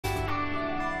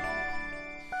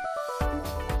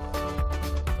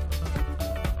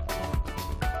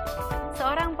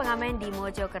Seorang pengamen di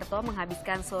Mojokerto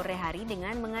menghabiskan sore hari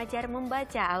dengan mengajar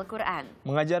membaca Al-Quran.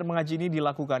 Mengajar mengaji ini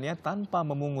dilakukannya tanpa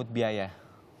memungut biaya.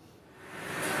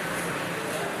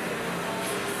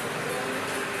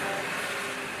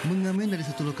 Mengamen dari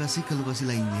satu lokasi ke lokasi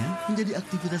lainnya menjadi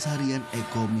aktivitas harian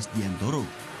Eko Misdiantoro.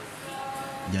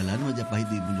 Jalan Majapahit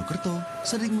di Mojokerto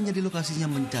sering menjadi lokasinya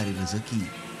mencari rezeki.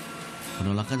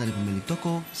 Penolakan dari pemilik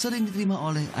toko sering diterima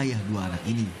oleh ayah dua anak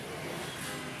ini.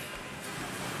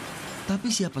 Tapi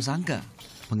siapa sangka,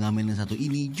 pengamen yang satu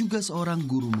ini juga seorang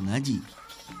guru mengaji.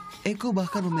 Eko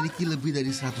bahkan memiliki lebih dari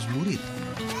 100 murid.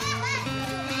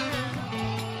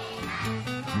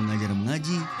 Mengajar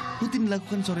mengaji rutin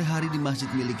dilakukan sore hari di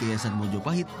masjid milik Yayasan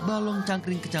Mojopahit, Balong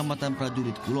Cangkring, Kecamatan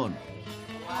Prajurit Kulon.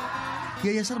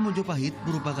 Yayasan Mojopahit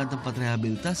merupakan tempat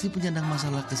rehabilitasi penyandang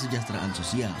masalah kesejahteraan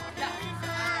sosial.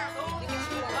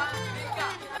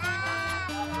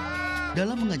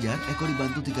 Dalam mengajar, Eko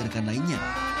dibantu 3 rekan lainnya.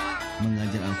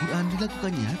 Mengajar Al-Quran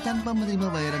dilakukannya tanpa menerima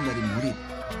bayaran dari murid.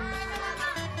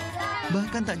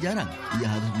 Bahkan tak jarang, ia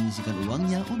harus menyisihkan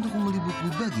uangnya untuk membeli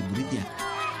buku bagi muridnya.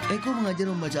 Eko mengajar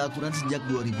membaca Al-Quran sejak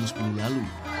 2010 lalu.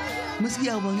 Meski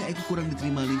awalnya Eko kurang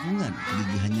diterima lingkungan,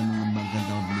 kegigihannya mengembangkan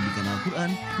taman pendidikan Al-Quran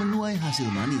menuai hasil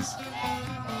manis.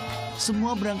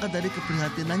 Semua berangkat dari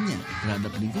keprihatinannya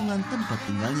terhadap lingkungan tempat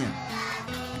tinggalnya.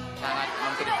 Sangat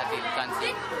memprihatinkan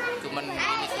sih, cuman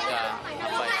ini sudah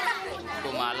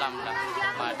malam lah,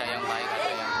 ada yang baik ada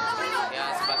yang ya,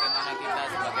 sebagaimana kita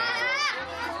sebagai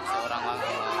seorang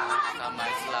agama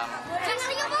Islam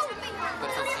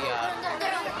bersosial,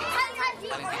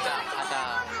 paling tidak ada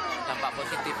dampak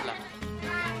positif lah.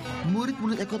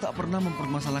 Murid-murid Eko tak pernah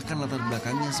mempermasalahkan latar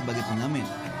belakangnya sebagai pengamen.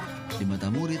 Di mata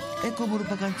murid, Eko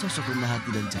merupakan sosok rendah hati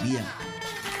dan ceria.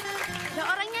 Ya,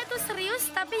 orangnya itu serius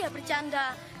tapi ya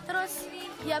bercanda. Terus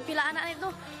ya bila anak itu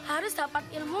harus dapat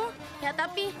ilmu, ya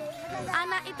tapi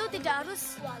anak itu tidak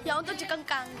harus ya untuk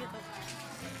dikengkang gitu.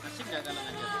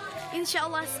 Insya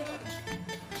Allah sih.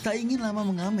 Tak ingin lama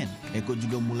mengamen, Eko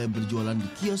juga mulai berjualan di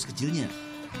kios kecilnya.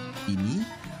 Ini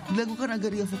dilakukan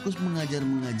agar ia fokus mengajar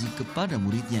mengaji kepada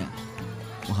muridnya.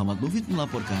 Muhammad Mufid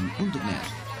melaporkan untuk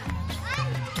NET.